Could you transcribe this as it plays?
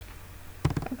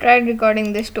I've tried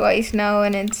recording this twice now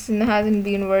and it hasn't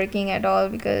been working at all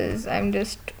because I'm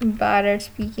just bad at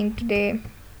speaking today.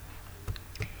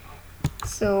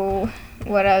 So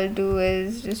what I'll do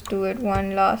is just do it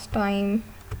one last time.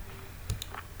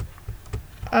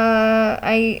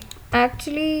 I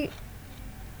actually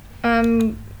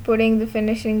am putting the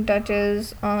finishing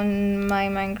touches on my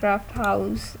Minecraft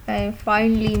house. I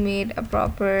finally made a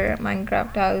proper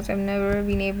Minecraft house. I've never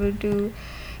been able to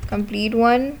complete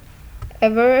one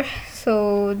ever,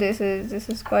 so this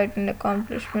is quite an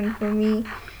accomplishment for me.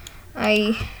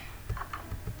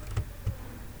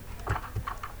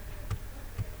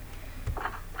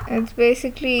 It's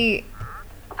basically,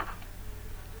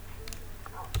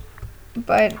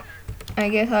 but I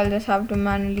guess I'll just have to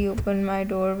manually open my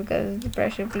door because the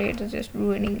pressure plate is just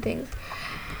ruining things.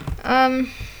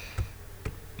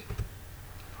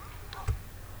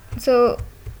 So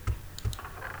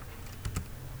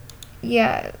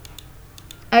yeah,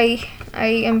 I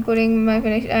am putting my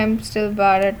finish. I'm still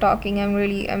bad at talking. I'm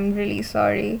really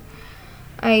sorry.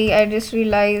 I just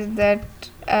realized that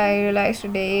I realized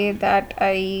today that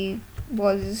I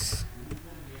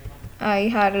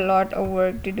had a lot of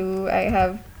work to do. I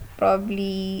have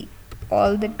probably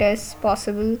all the tests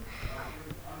possible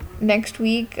next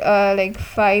week, like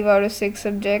 5 out of 6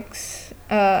 subjects.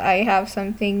 I have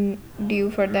something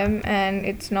due for them, and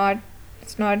it's not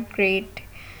great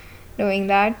doing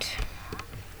that.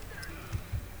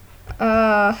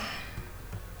 Uh,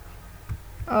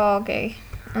 okay,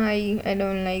 I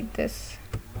don't like this.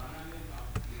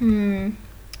 We'll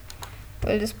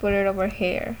just put it over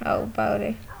here. How about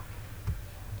it?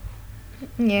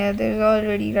 Yeah, there's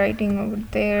already writing over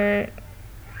there.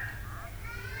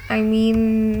 I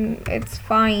mean, it's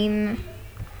fine.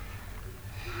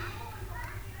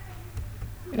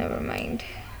 Never mind.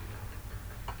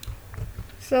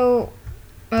 So,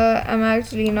 I'm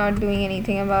actually not doing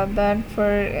anything about that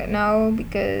for now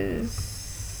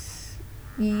because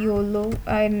YOLO.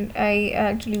 I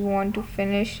actually want to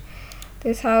finish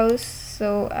this house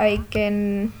so I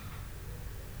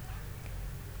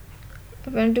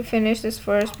want to finish this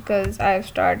first because I've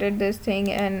started this thing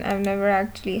and I've never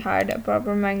actually had a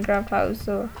proper Minecraft house.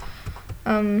 So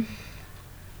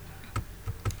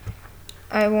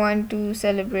I want to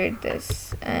celebrate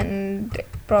this and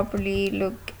properly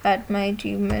look at my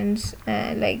achievements.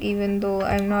 Like, even though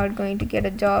I'm not going to get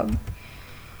a job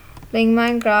playing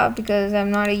Minecraft because I'm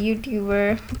not a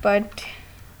YouTuber, but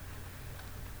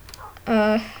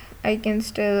I can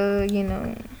still, I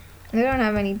don't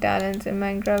have any talents in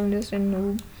Minecraft. I'm just a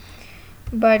noob,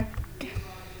 but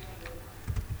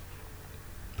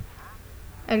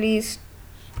at least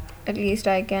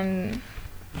I can,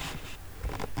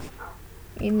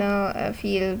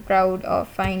 feel proud of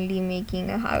finally making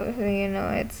a house.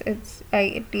 It's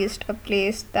at least a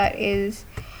place that is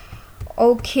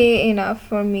okay enough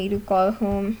for me to call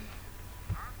home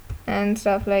and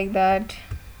stuff like that.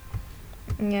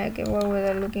 Yeah, okay, what was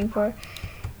I looking for?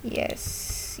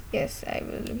 Yes, I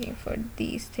was looking for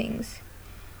these things.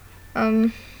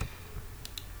 I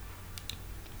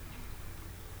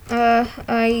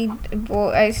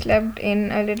slept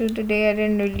in a little today. I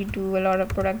didn't really do a lot of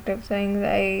productive things.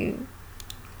 I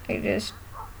just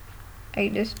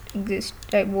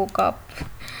exist. I woke up.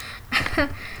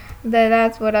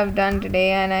 That's what I've done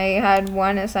today, and I had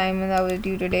one assignment that was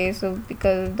due today. So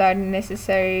because of that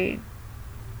necessary,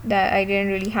 that I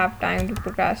didn't really have time to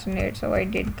procrastinate, so I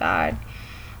did that.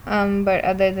 But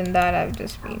other than that, I've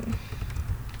just been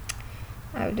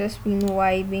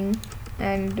vibing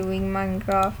and doing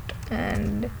Minecraft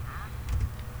and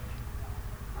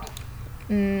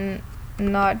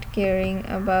not caring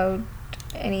about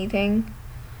anything.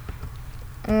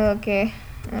 Okay.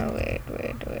 Oh, wait.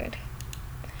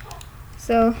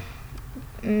 So,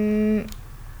 the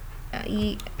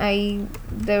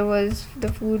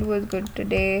food was good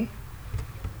today,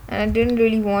 and I didn't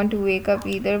really want to wake up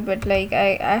either. But like,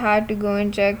 I had to go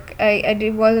and check.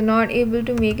 Was not able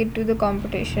to make it to the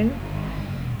competition.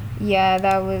 Yeah,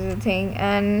 that was the thing,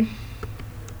 and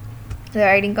the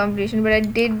writing competition. But I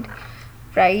did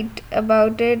write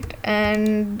about it,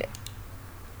 and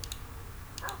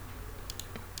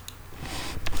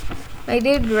I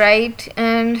did write,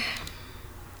 and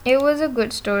it was a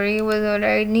good story. It was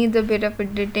alright. Needs a bit of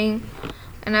editing,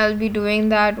 and I'll be doing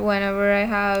that whenever I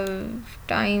have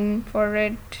time for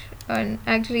it. And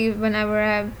actually, whenever I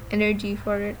have energy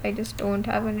for it, I just don't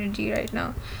have energy right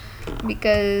now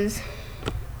because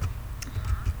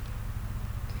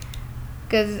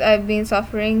I've been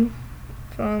suffering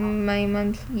from my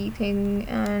monthly thing,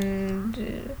 and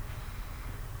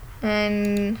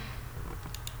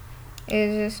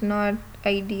it's just not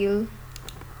ideal.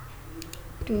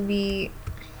 to be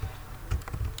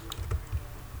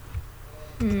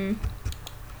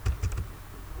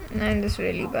I'm just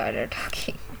really bad at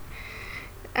talking.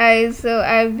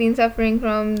 I've been suffering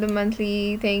from the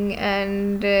monthly thing,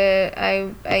 and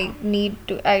I need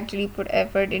to actually put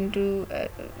effort into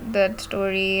that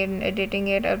story and editing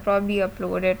it. I'll probably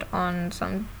upload it on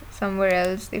somewhere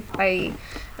else if I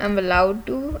am allowed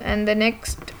to. And the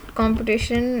next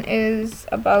competition is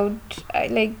about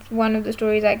like one of the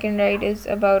stories I can write is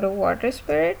about a water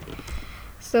spirit.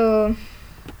 So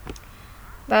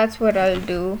that's what I'll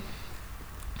do.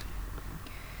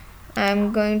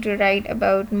 I'm going to write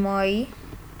about Moi.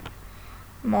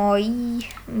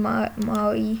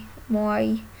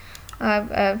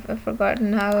 I've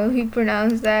forgotten how we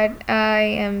pronounce that. I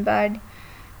am bad.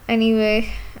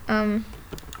 Anyway,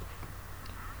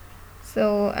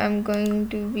 so I'm going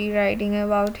to be writing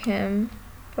about him.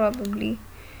 Probably,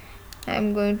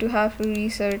 I'm going to have to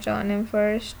research on him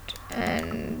first,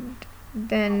 and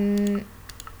then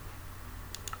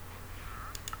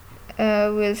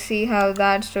we'll see how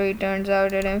that story turns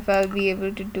out and if I'll be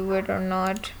able to do it or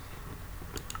not.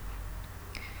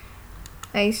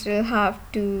 I still have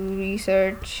to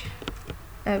research.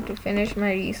 I have to finish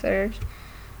my research,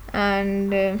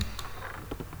 and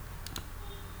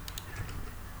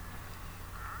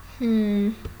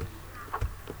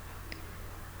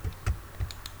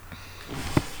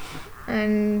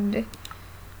and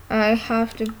I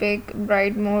have to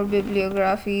write more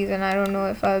bibliographies, and I don't know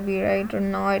if I'll be right or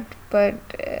not, but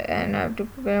and I have to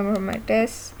prepare for my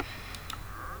tests.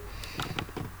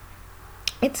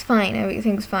 It's fine,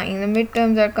 everything's fine. The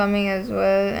midterms are coming as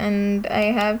well, and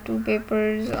I have 2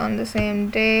 papers on the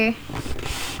same day,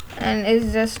 and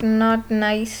it's just not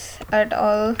nice at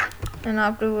all. And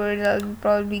afterwards I'll be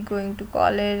probably going to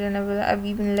college, and I will have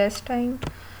even less time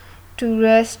to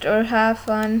rest or have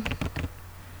fun.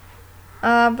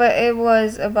 But it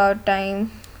was about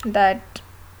time that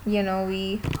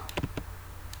we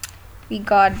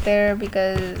got there,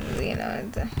 because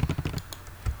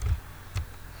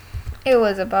it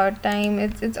was about time.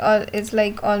 It's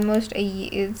like almost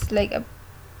it's like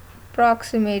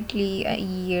approximately a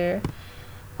year,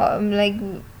 like,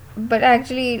 but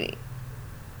actually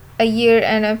a year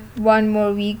and one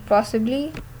more week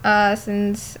possibly,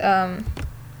 since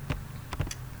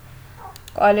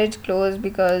college closed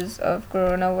because of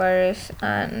coronavirus,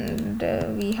 and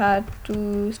we had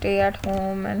to stay at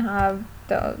home and have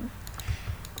the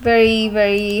very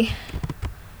very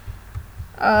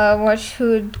what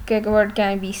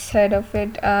can be said of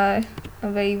it, a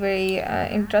very very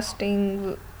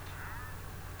interesting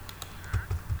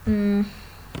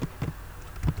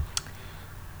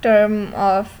term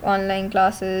of online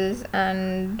classes,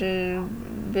 and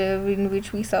in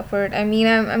which we suffered. I mean,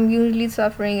 I'm usually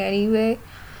suffering anyway,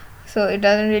 so it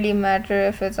doesn't really matter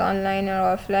if it's online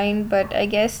or offline, but I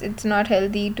guess it's not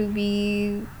healthy to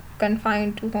be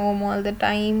confined to home all the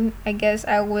time. I guess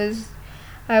I've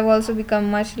also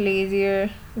become much lazier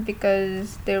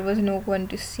because there was no one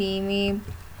to see me.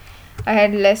 I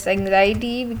had less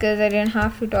anxiety because I didn't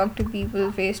have to talk to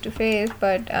people face to face,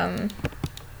 but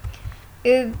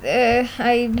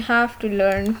I'd have to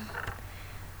learn,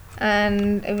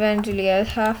 and eventually I'll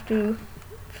have to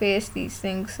face these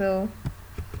things. So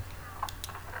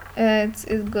it's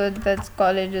good that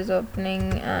college is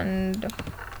opening, and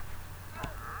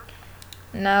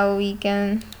now we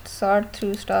can sort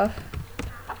through stuff.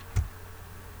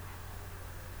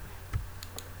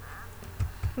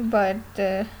 But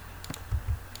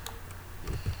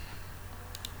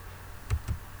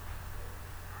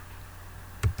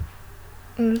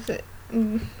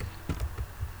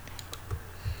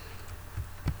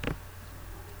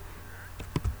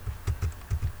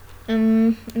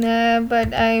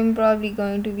but I'm probably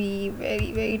going to be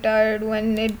very very tired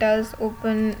when it does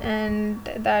open, and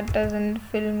that doesn't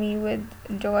fill me with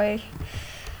joy.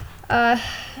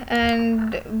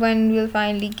 And when we'll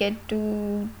finally get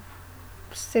to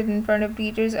sit in front of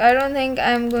teachers, I don't think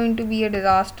I'm going to be a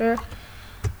disaster.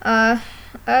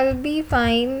 I'll be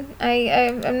fine.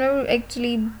 I've never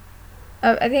actually.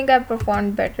 I think I've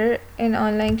performed better in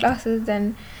online classes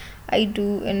than I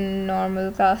do in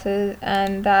normal classes,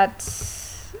 and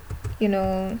that's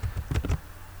a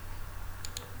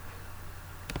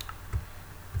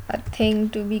thing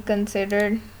to be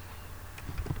considered.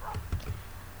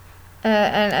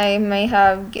 And I may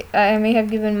have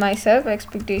given myself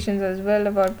expectations as well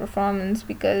about performance,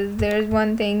 because there's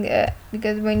one thing,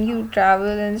 because when you travel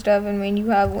and stuff, and when you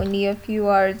have only a few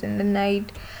hours in the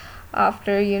night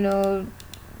after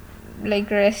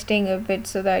like resting a bit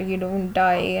so that you don't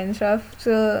die and stuff,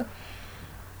 so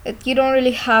you don't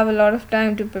really have a lot of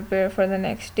time to prepare for the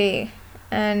next day.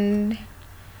 and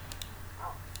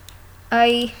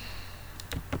I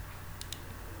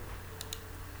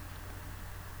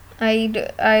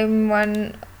I'm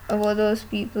one of those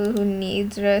people who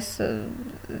needs rest, so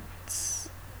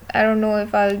I don't know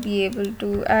if I'll be able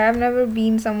to. I have never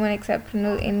been someone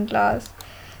exceptional in class.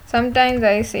 Sometimes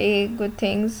I say good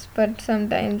things, but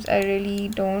sometimes I really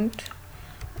don't.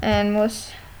 And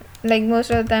most of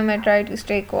the time, I try to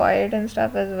stay quiet and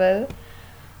stuff as well.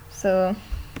 So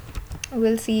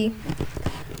we'll see.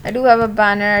 I do have a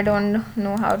banner. I don't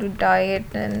know how to dye it,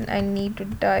 and I need to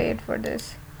dye it for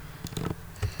this.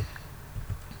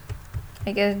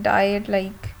 I guess dye it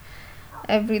like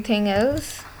everything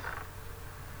else.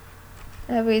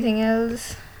 Everything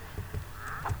else.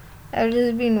 I've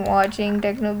just been watching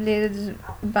Technoblade's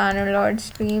Bannerlord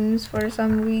streams for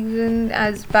some reason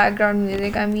as background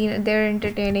music. I mean, they're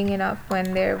entertaining enough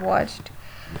when they're watched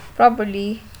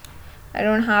properly. I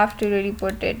don't have to really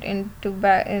put it in the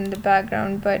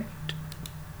background, but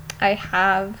I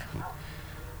have,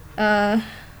 uh,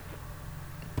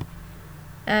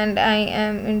 and I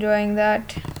am enjoying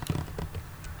that.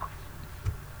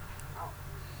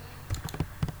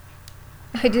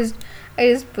 I just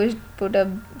put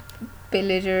a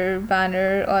pillager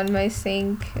banner on my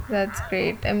sink. That's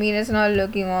great. I mean, it's not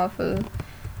looking awful.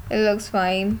 It looks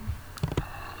fine.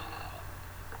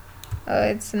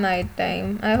 It's night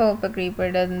time. I hope a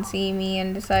creeper doesn't see me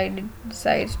and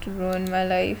decides to ruin my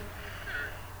life.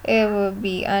 It would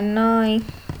be annoying.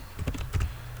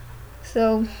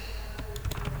 So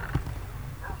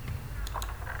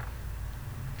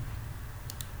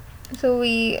so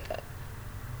we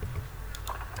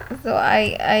so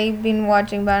I've been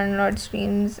watching Bannerlord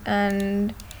streams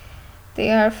and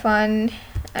they are fun.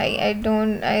 I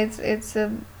don't it's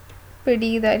a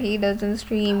pity that he doesn't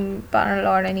stream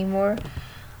Bannerlord anymore.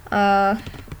 Uh,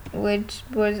 which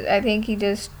was I think he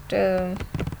just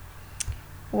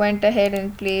went ahead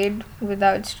and played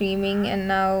without streaming, and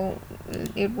now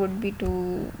it would be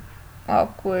too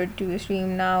awkward to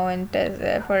stream now and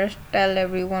first tell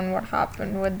everyone what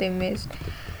happened, what they missed.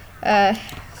 Uh,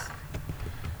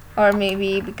 or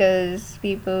maybe because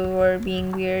people were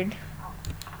being weird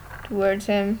towards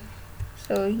him,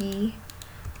 so he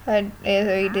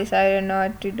decided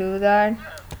not to do that.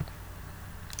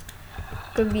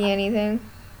 Could be anything.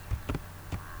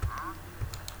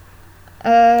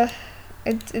 Uh,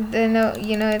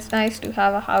 it's nice to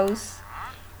have a house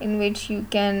in which you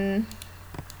can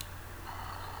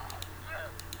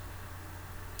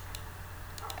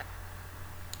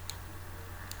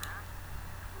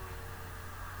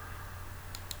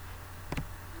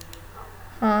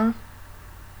huh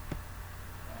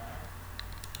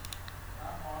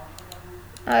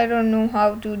I don't know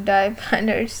how to dye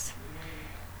banners.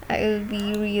 I'll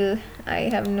be real, I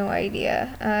have no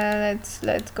idea.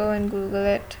 Let's go and Google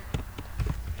it.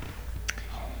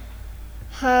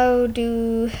 How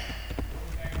do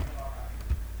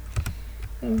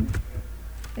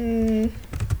mm,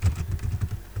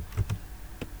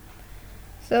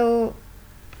 so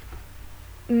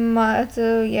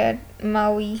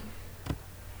Maui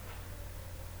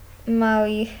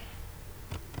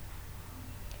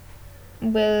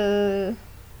will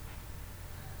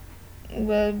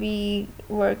be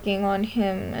working on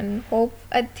him, and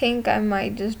I think I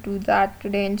might just do that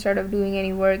today instead of doing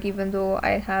any work, even though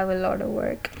I have a lot of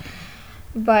work.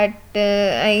 But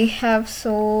I have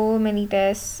so many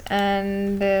tests,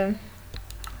 and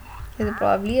it's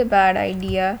probably a bad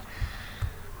idea,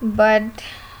 but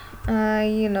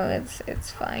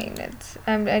it's fine.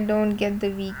 I don't get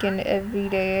the weekend every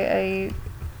day.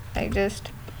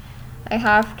 I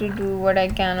have to do what I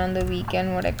can on the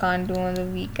weekend, what I can't do on the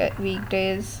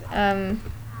weekdays.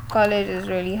 College is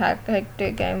really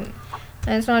hectic, and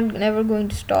it's not never going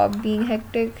to stop being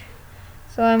hectic.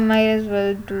 So I might as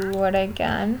well do what I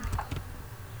can.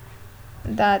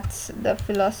 That's the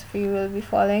philosophy we'll be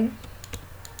following.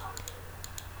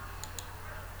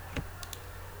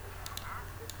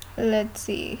 Let's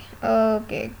see.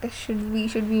 Okay, should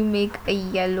we make a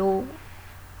yellow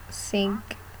sink?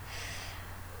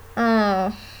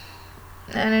 Oh,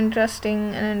 an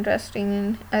interesting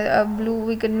a blue.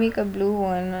 We could make a blue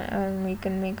one, and we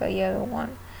can make a yellow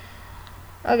one.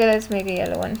 Okay, let's make a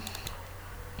yellow one.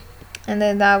 And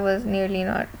then that was nearly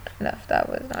not enough. That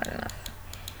was not enough.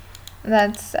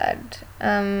 That's sad.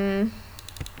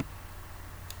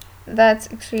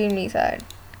 That's extremely sad.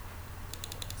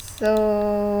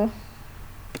 So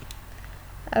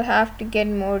I'll have to get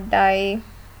more dye.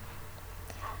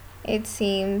 It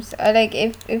seems like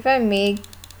if I make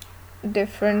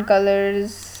different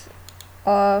colors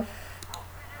of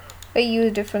I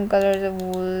use different colors of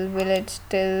wool, will it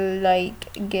still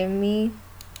like give me?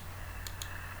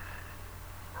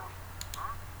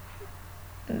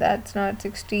 That's not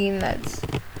 16, that's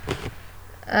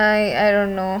I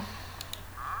don't know.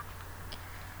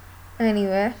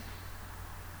 Anyway,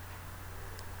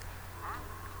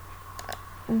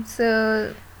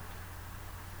 so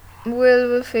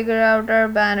we'll figure out our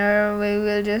banner. We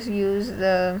will just use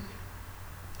the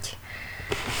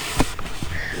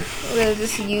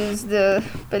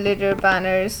pillager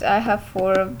banners. I have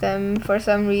 4 of them. For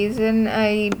some reason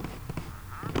I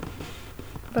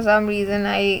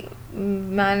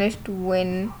managed to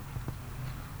win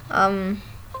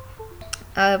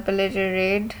a pillager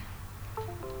raid,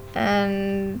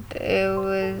 and it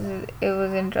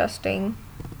was interesting.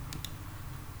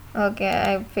 Okay,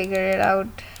 I figured it out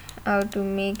how to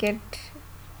make it.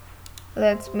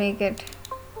 Let's make it.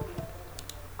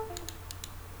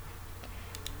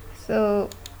 So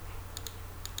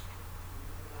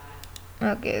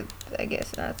okay, I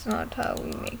guess that's not how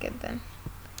we make it then.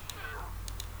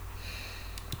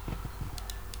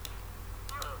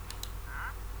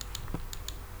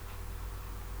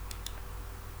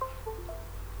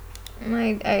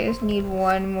 I just need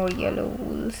one more yellow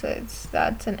wool, so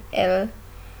that's an L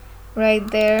right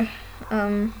there.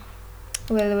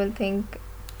 We'll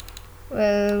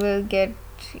get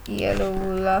yellow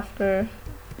wool after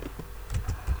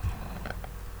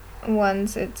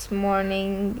once it's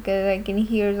morning, because I can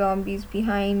hear zombies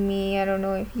behind me. I don't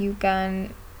know if you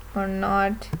can or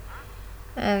not.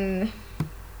 And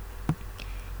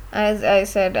as I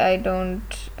said, I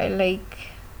like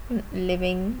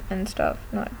living and stuff.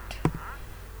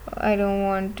 I don't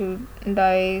want to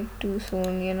die too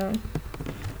soon,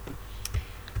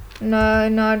 No,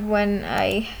 not when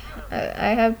I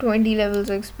have 20 levels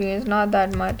of experience, not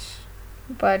that much,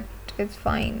 but it's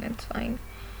fine.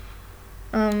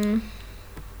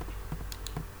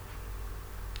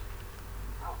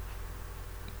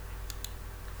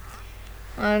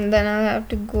 And then I'll have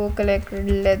to go collect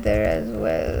leather as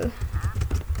well,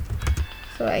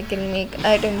 so I can make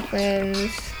item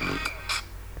frames.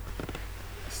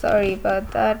 Sorry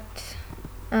about that.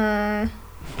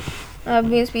 I've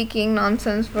been speaking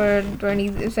nonsense for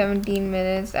 17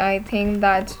 minutes. I think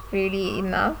that's really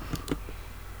enough,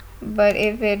 but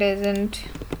if it isn't,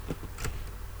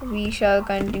 we shall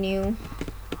continue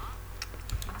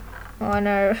on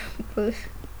our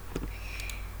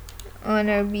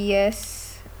BS.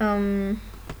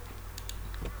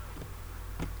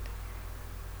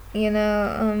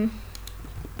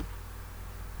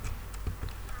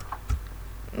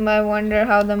 I wonder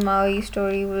how the Maui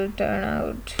story will turn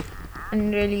out,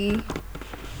 and really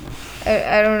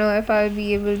I don't know if I'll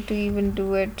be able to even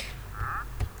do it,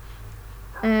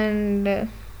 and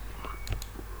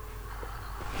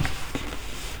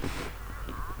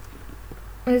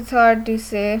it's hard to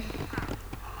say.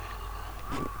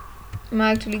 I'm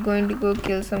actually going to go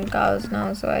kill some cows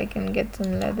now so I can get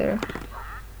some leather.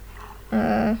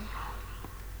 Or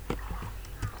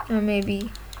maybe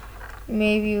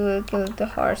we'll kill the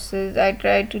horses. I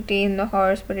tried to tame the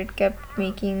horse, but it kept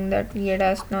making that weird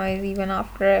ass noise even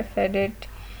after I fed it,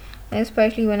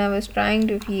 especially when I was trying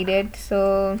to feed it.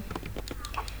 So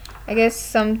I guess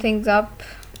something's up,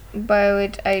 by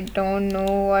which I don't know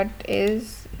what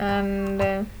is, and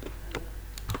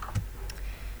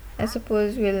I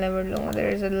suppose we'll never know.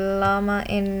 There's a llama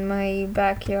in my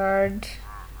backyard.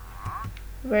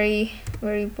 Very,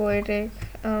 very poetic.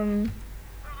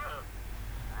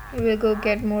 We'll go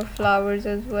get more flowers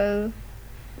as well.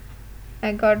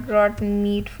 I got rotten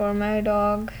meat for my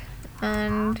dog,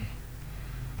 and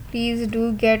please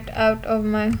do get out of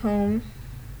my home.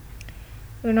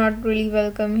 You're not really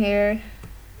welcome here.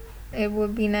 It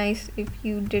would be nice if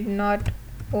you did not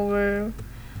overstay.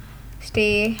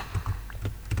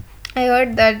 I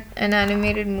heard that an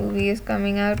animated movie is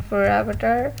coming out for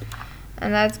Avatar,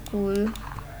 and that's cool.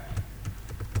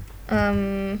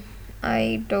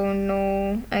 I don't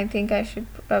know. I think I should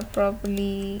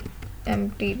properly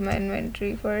empty my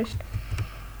inventory first.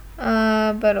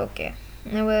 But okay.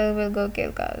 We'll go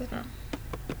kill cows now.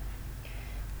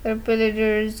 There are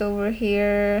pillagers over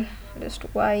here, just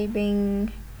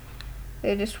vibing.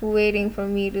 They're just waiting for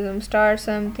me to start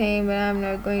something, but I'm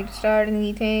not going to start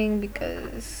anything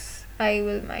because I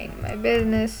will mind my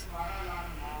business.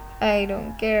 I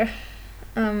don't care.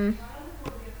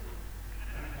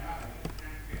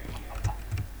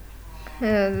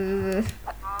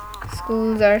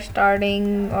 Schools are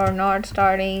starting or not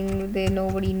starting.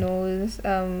 Nobody knows.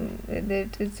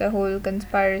 It's a whole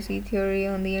conspiracy theory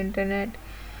on the internet.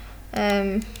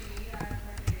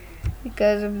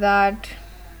 Because of that,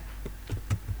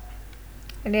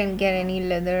 I didn't get any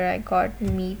leather, I got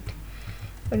meat.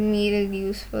 But meat is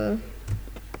useful.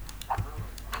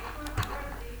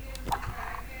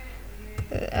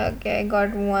 Okay, I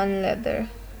got one leather.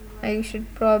 I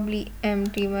should probably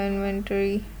empty my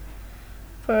inventory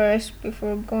first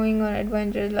before going on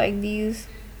adventures like these.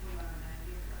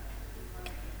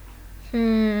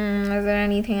 Is there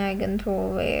anything I can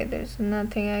throw away? There's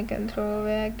nothing I can throw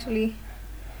away actually.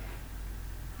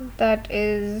 That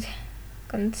is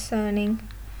concerning.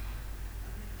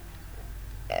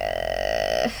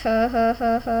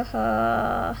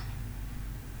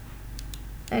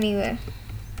 Anyway,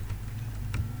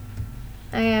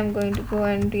 I am going to go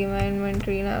empty my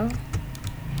inventory now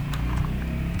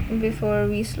before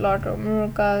we slaughter more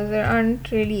cows. There aren't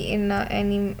really not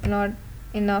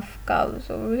enough cows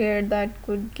over here that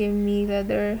could give me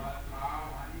leather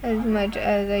as much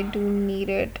as I do need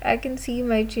it. I can see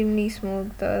my chimney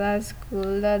smoke though. That's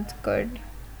cool. That's good.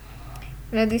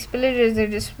 Now these pillagers are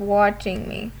just watching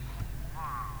me.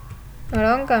 No,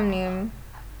 don't come near me.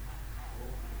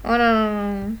 Oh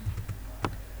no.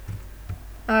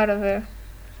 Out of here.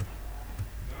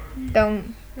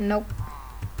 Don't. Nope.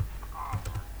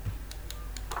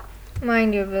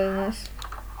 Mind your business.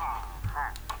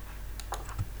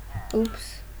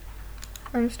 Oops.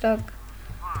 I'm stuck.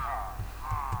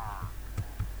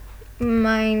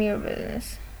 Mind your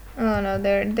business. Oh no,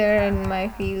 they're in my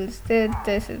fields.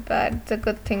 This is bad. It's a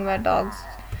good thing my dog's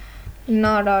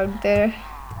not out there.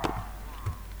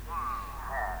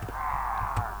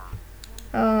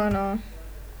 Oh no.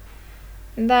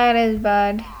 That is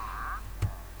bad.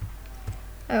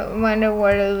 I wonder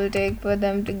what it will take for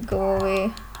them to go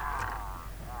away.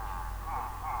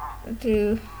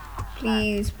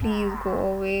 Please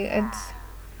go away.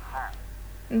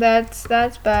 That's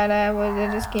bad.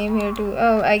 I just came here to.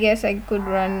 Oh, I guess I could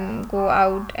go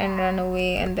out and run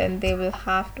away, and then they will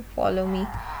have to follow me.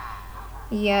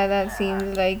 Yeah, that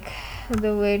seems like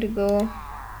the way to go.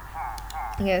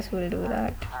 Yes, we'll do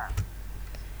that.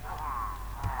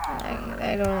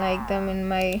 I don't like them in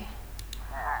my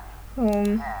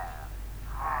home.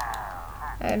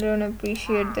 I don't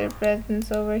appreciate their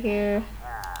presence over here.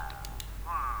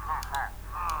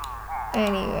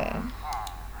 Anyway,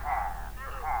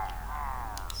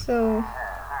 so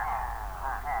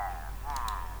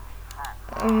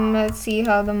let's see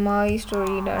how the Maui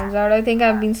story turns out. I think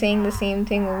I've been saying the same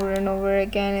thing over and over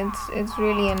again. It's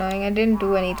really annoying. I didn't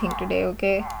do anything today.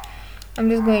 Okay, I'm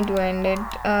just going to end it.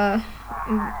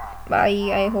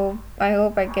 Bye. I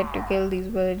hope I get to kill these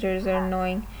villagers. They're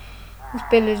annoying. These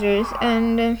pillagers,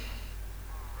 and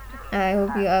I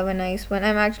hope you have a nice one.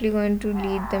 I'm actually going to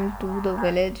lead them to the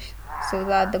village so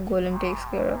that the golem takes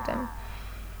care of them.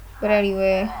 But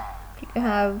anyway,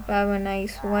 have a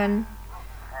nice one.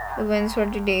 The wins for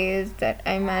today is that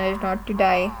I managed not to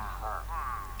die,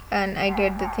 and I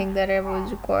did the thing that I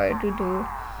was required to do.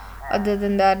 Other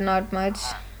than that, not much.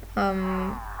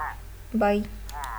 Bye.